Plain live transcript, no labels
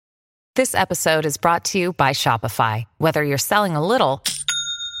This episode is brought to you by Shopify. Whether you're selling a little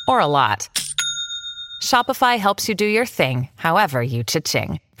or a lot, Shopify helps you do your thing, however you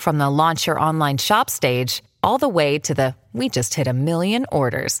cha-ching. From the launch your online shop stage, all the way to the we just hit 1 million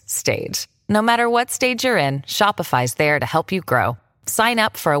orders stage. No matter what stage you're in, Shopify's there to help you grow. Sign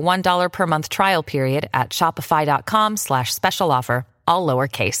up for a $1 per month trial period at shopify.com/special offer, all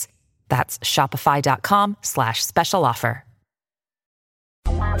lowercase. That's shopify.com/special offer.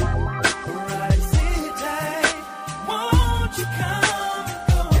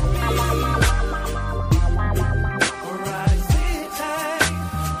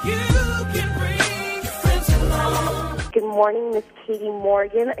 Good morning, Miss Katie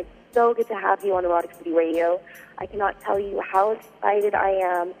Morgan. It's so good to have you on Erotic City Radio. I cannot tell you how excited I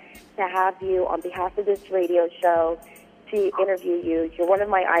am to have you on behalf of this radio show to interview you. You're one of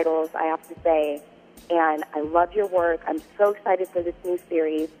my idols, I have to say, and I love your work. I'm so excited for this new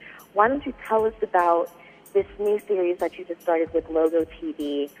series. Why don't you tell us about this new series that you just started with Logo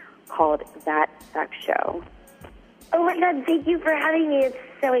TV called That Sex Show? Oh my God, thank you for having me. It's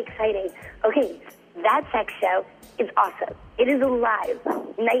so exciting. Okay, That Sex Show is awesome. It is a live,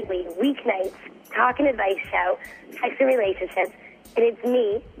 nightly, weeknights, talk and advice show, sex and relationships. And it's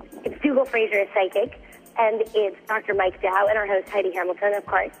me, it's Dougal Fraser, a psychic, and it's Dr. Mike Dow and our host Heidi Hamilton, of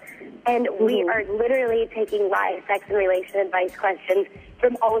course. And we are literally taking live sex and relation advice questions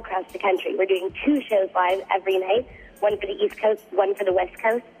from all across the country. We're doing 2 shows live every night, one for the East Coast, one for the West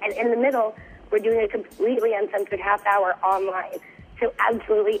Coast. And in the middle, we're doing a completely uncensored half hour online. So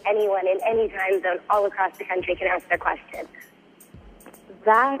absolutely anyone in any time zone all across the country can ask their question.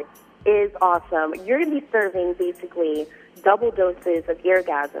 That is awesome. You're going to be serving basically double doses of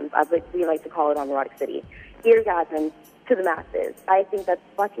eargasms, as we like to call it on Erotic City, eargasms to the masses. I think that's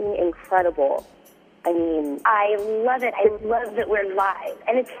fucking incredible. I mean, I love it. I love that we're live.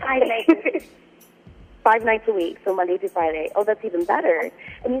 And it's 5 nights. 5 nights a week, so Monday through Friday. Oh, that's even better.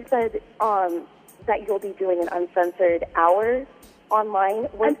 And you said that you'll be doing an uncensored hour online.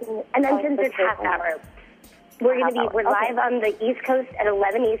 An uncensored half hour. We're live on the East Coast at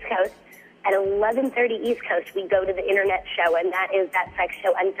 11 East Coast. At 11:30 East Coast, we go to the internet show, and that is That Sex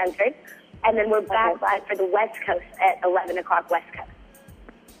Show Uncensored. And then we're back live for the West Coast at 11 o'clock West Coast.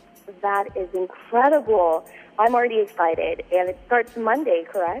 That is incredible. I'm already excited. And it starts Monday,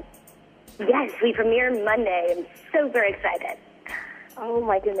 correct? Yes, we premiere Monday. I'm super excited. Oh,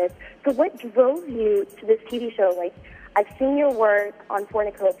 my goodness. So what drove you to this TV show? Like, I've seen your work on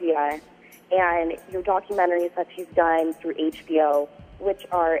Pornocopia and your documentaries that you've done through HBO, which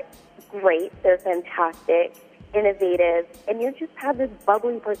are great. They're fantastic, innovative, and you just have this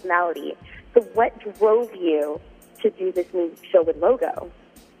bubbly personality. So what drove you to do this new show with Logo?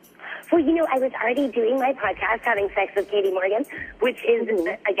 Well, I was already doing my podcast, Having Sex with Katie Morgan, which is,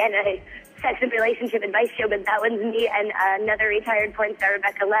 again, a sex and relationship advice show, but that one's me and another retired porn star,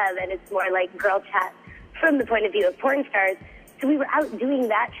 Rebecca Lev, and it's more like girl chat from the point of view of porn stars. So we were out doing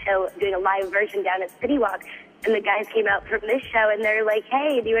that show, doing a live version down at City Walk, and the guys came out from this show, and they're like,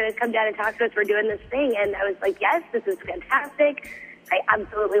 hey, do you want to come down and talk to us? We're doing this thing. And I was like, yes, this is fantastic. I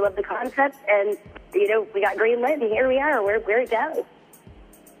absolutely love the concept. And, we got greenlit, and here we are. Where it goes.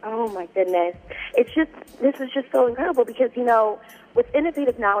 Oh, my goodness. This is just so incredible because, what's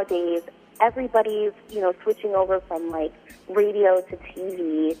innovative nowadays, everybody's, switching over from, like, radio to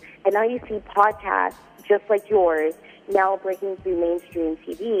TV. And now you see podcasts just like yours now breaking through mainstream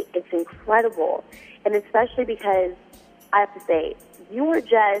TV. It's incredible. And especially because, I have to say, you are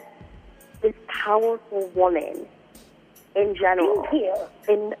just this powerful woman in general. Thank you.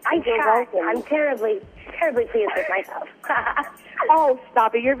 And I'm terribly, terribly pleased with myself. Oh,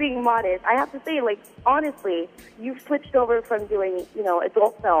 stop it. You're being modest. I have to say, honestly, you've switched over from doing,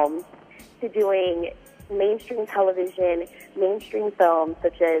 adult films to doing mainstream television, mainstream films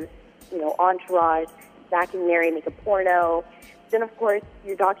such as, Entourage, Zack and Mary Make a Porno. Then, of course,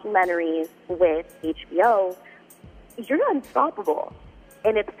 your documentaries with HBO. You're unstoppable.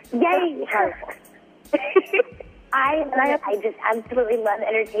 And it's yay! I just absolutely love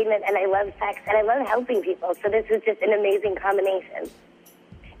entertainment, and I love sex, and I love helping people. So this is just an amazing combination.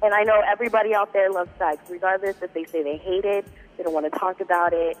 And I know everybody out there loves sex, regardless if they say they hate it, they don't want to talk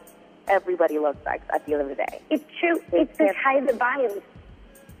about it. Everybody loves sex at the end of the day. It's true. It's just high the vibes.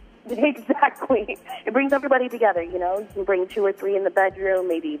 Exactly. It brings everybody together, You can bring 2 or 3 in the bedroom,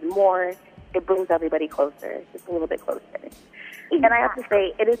 maybe even more. It brings everybody closer, just a little bit closer. Exactly. And I have to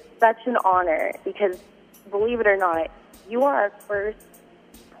say, it is such an honor because, believe it or not, you are our first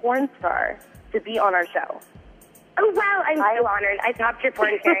porn star to be on our show. Oh, wow. I'm so honored. I topped your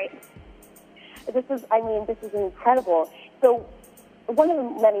porn cherry. This is incredible. So one of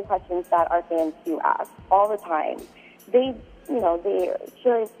the many questions that our fans do ask all the time, they're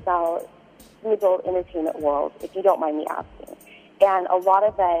curious about the adult entertainment world, if you don't mind me asking. And a lot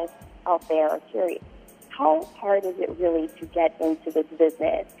of us out there are curious. How hard is it really to get into this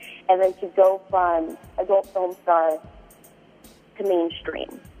business and then to go from adult film star to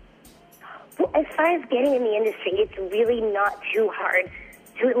mainstream? Well, as far as getting in the industry, it's really not too hard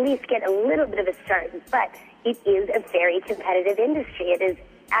to at least get a little bit of a start. But it is a very competitive industry. It is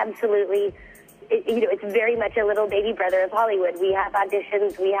absolutely, it's very much a little baby brother of Hollywood. We have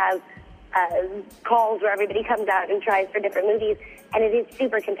auditions, we have calls where everybody comes out and tries for different movies, and it is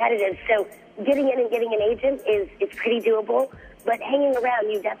super competitive. So getting in and getting an agent is pretty doable, but hanging around,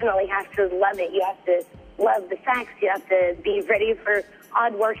 you definitely have to love it. You have to love the facts. You have to be ready for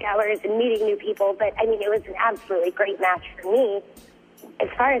odd work hours and meeting new people. But, I mean, it was an absolutely great match for me. As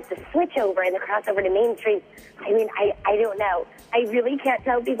far as the switch over and the crossover to mainstream, I mean, I don't know. I really can't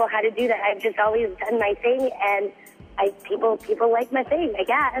tell people how to do that. I've just always done my thing, and people like my thing, I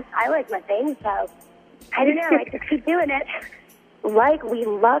guess. I like my thing, so I don't know. I just keep doing it. We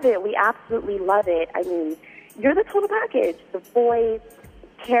love it. We absolutely love it. I mean, you're the total package. The voice,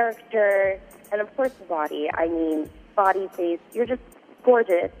 character, and of course the body. I mean, body, face. You're just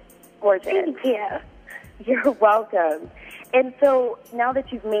gorgeous. Gorgeous. Thank you. You're welcome. And so now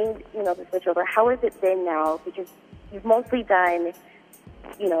that you've made, the switch over, how has it been now? Because you've mostly done,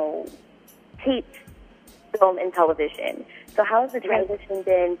 taped film and television. So how has the transition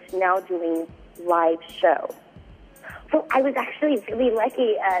been to now doing live shows? Well, I was actually really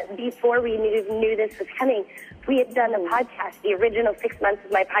lucky. Before we knew this was coming, we had done a podcast. The original 6 months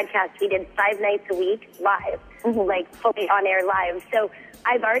of my podcast, we did 5 nights a week live, like fully on-air live. So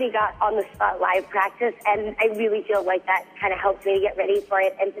I've already got on-the-spot live practice, and I really feel like that kind of helps me to get ready for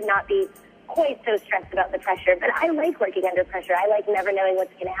it and to not be quite so stressed about the pressure. But I like working under pressure. I like never knowing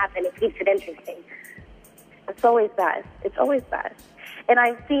what's going to happen. It keeps it interesting. It's always best. It's always best. And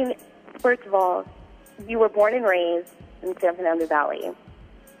I've seen, first of all, you were born and raised in San Fernando Valley.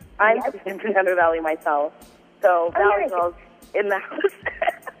 I'm from San Fernando Valley myself, so Valley Girls in the house.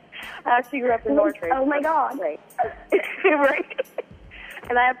 I actually grew up in Northridge. Oh, my God. Right. Right.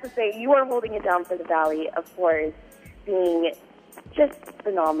 And I have to say, you are holding it down for the Valley, of course, being just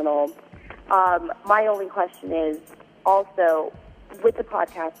phenomenal. My only question is also, with the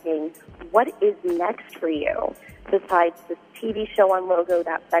podcasting, what is next for you besides this TV show on Logo,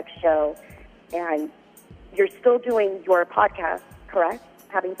 that sex show, and you're still doing your podcast, correct?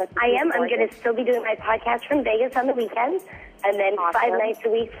 I am. I'm going to still be doing my podcast from Vegas on the weekends, and then 5 nights a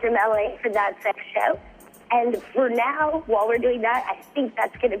week from LA for that sex show. And for now, while we're doing that, I think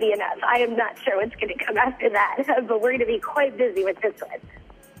that's going to be enough. I am not sure what's going to come after that, but we're going to be quite busy with this one.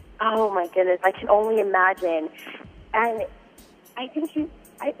 Oh, my goodness. I can only imagine. And I think we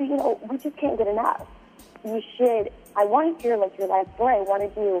just can't get enough. You should. I want to hear, your life story. I want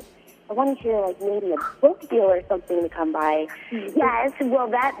to hear, maybe a book deal or something to come by. Yes, well,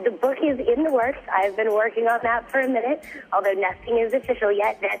 the book is in the works. I've been working on that for a minute, although nothing is official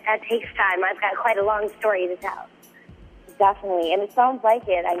yet. That takes time. I've got quite a long story to tell. Definitely, and it sounds like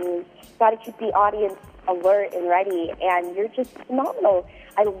it. I mean, you've got to keep the audience alert and ready, and you're just phenomenal.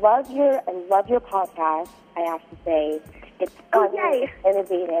 I love your podcast, I have to say. It's fun and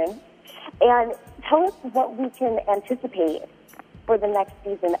innovative. And tell us what we can anticipate for the next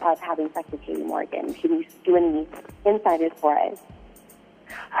season of Having Sex with Katie Morgan. Can you do any insiders for us?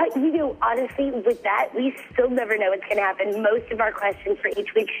 Honestly, with that, we still never know what's going to happen. Most of our questions for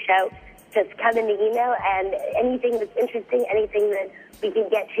each week's show just come in the email, and anything that's interesting, anything that we can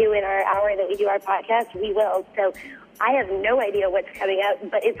get to in our hour that we do our podcast, we will. So I have no idea what's coming out,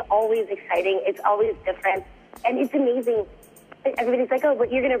 but it's always exciting. It's always different, and it's amazing. Everybody's like, oh,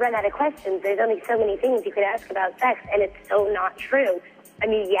 but you're going to run out of questions. There's only so many things you could ask about sex, and it's so not true. I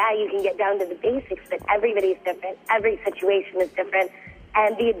mean, yeah, you can get down to the basics, but everybody's different. Every situation is different,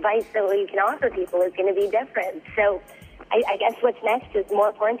 and the advice that you can offer people is going to be different. So I guess what's next is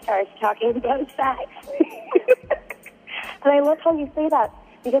more porn stars talking about sex. And I love how you say that,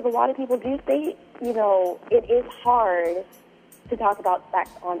 because a lot of people do say, it is hard to talk about sex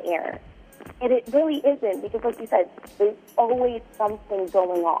on air. And it really isn't, because like you said, there's always something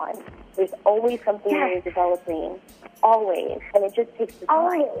going on. There's always something that you're developing. Always. And it just takes the time.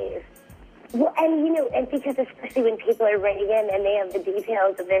 Always. Well, and because especially when people are writing in and they have the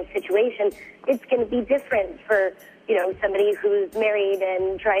details of their situation, it's going to be different for, somebody who's married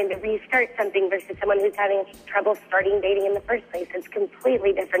and trying to restart something versus someone who's having trouble starting dating in the first place. It's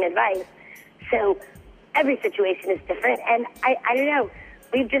completely different advice. So every situation is different. And I don't know.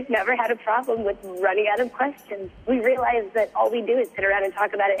 we've just never had a problem with running out of questions. We realize that all we do is sit around and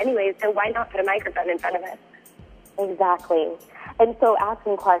talk about it anyway, so why not put a microphone in front of us? Exactly. And so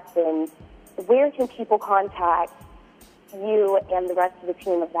asking questions, where can people contact you and the rest of the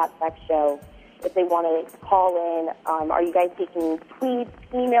team of That Sex Show if they want to call in? Are you guys taking tweets,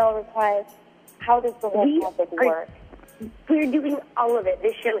 email requests? How does the whole topic work? We're doing all of it.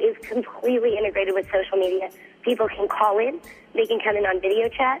 This show is completely integrated with social media. People can call in. They can come in on video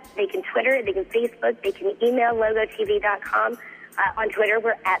chat. They can Twitter. They can Facebook. They can email logotv.com. On Twitter,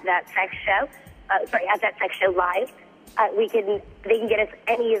 we're at That Sex Show. At That Sex Show Live. They can get us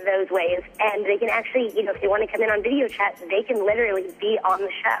any of those ways. And they can actually, if they want to come in on video chat, they can literally be on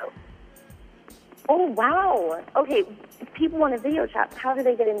the show. Oh, wow. Okay, if people want to video chat, how do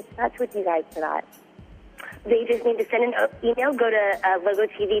they get in touch with you guys for that? They just need to send an email. Go to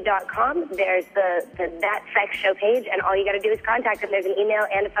logotv.com. There's the That Sex Show page, and all you got to do is contact them. There's an email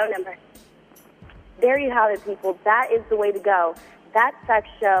and a phone number. There you have it, people. That is the way to go. That Sex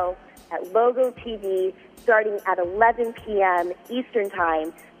Show at Logo TV, starting at 11 p.m. Eastern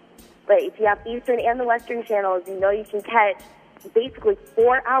Time. But if you have Eastern and the Western channels, you can catch basically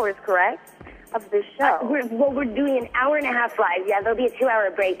 4 hours, correct, of this show. We're doing an hour and a half live. Yeah, there'll be a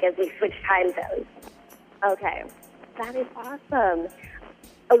 2-hour break as we switch time zones. Okay. That is awesome.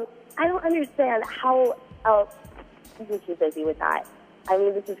 Oh, I don't understand how else you can keep busy with that. I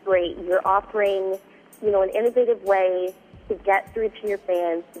mean, this is great. You're offering, an innovative way to get through to your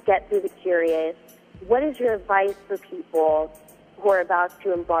fans, to get through the curious. What is your advice for people who are about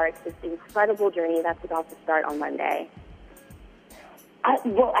to embark this incredible journey that's about to start on Monday?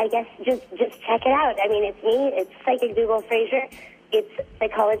 Well, I guess just check it out. I mean, it's me, it's Psychic Dougal Fraser, it's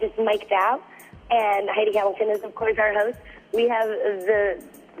psychologist Mike Dow, and Heidi Hamilton is, of course, our host. We have the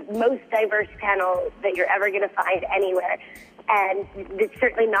most diverse panel that you're ever going to find anywhere. And it's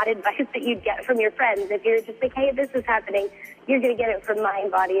certainly not advice that you'd get from your friends. If you're just like, hey, this is happening, you're going to get it from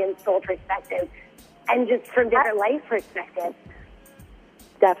mind, body, and soul perspective, and just from different life perspectives.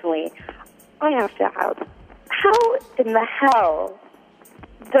 Definitely. I have to ask, how in the hell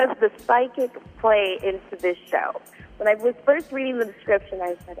does the psychic play into this show? When I was first reading the description,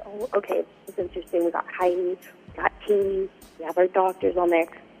 I said, oh, okay, it's interesting. We got Heidi, we got Katie, we have our doctors on there,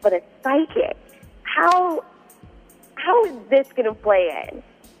 but a psychic, how is this going to play in?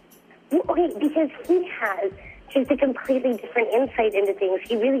 Well, okay, because he has just a completely different insight into things.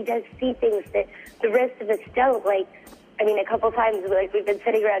 He really does see things that the rest of us don't. Like, I mean, a couple times, we've been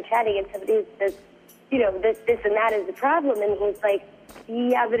sitting around chatting, and somebody says, this and that is the problem, and he's like,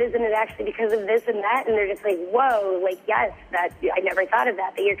 yeah, but isn't it actually because of this and that? And they're just like, whoa, yes, I never thought of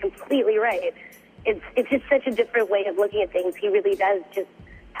that, but you're completely right. It's just such a different way of looking at things. He really does just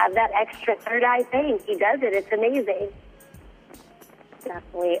have that extra third eye thing. He does it. It's amazing.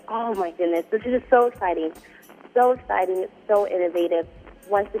 Definitely. Oh, my goodness. This is just so exciting. So exciting. So innovative.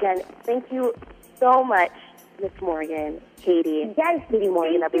 Once again, thank you so much, Miss Morgan, Katie. Yes, Katie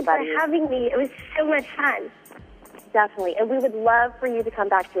Morgan, everybody. Thank you for having me. It was so much fun. Definitely. And we would love for you to come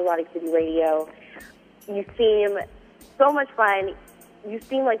back to Erotic City Radio. You seem so much fun. You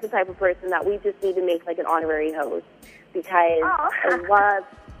seem like the type of person that we just need to make an honorary host, because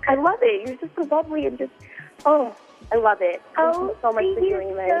I love it. You're just so bubbly and just, I love it. Thank you so much for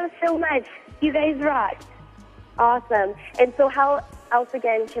doing this. Thank you so much. You guys rock. Awesome. And so how else,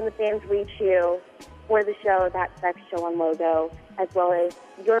 again, can the fans reach you for the show, That Sex Show on Logo, as well as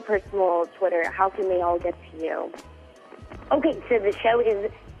your personal Twitter? How can they all get to you? Okay, so the show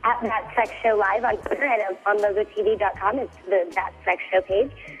is at That Sex Show Live on Twitter and on logotv.com. It's the That Sex Show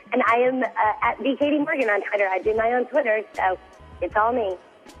page. And I am at Katie Morgan on Twitter. I do my own Twitter, so it's all me.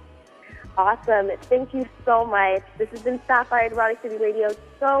 Awesome. Thank you so much. This has been Sapphire at Erotic City Radio.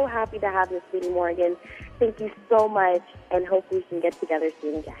 So happy to have Miss Katie Morgan. Thank you so much, and hope we can get together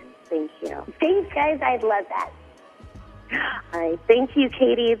soon again. Thank you. Thanks, guys. I'd love that. All right. Thank you,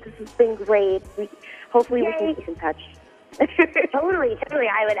 Katie. This has been great. Hopefully we can keep in touch. Totally.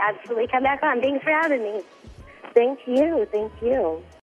 I would absolutely come back on. Thanks for having me. Thank you.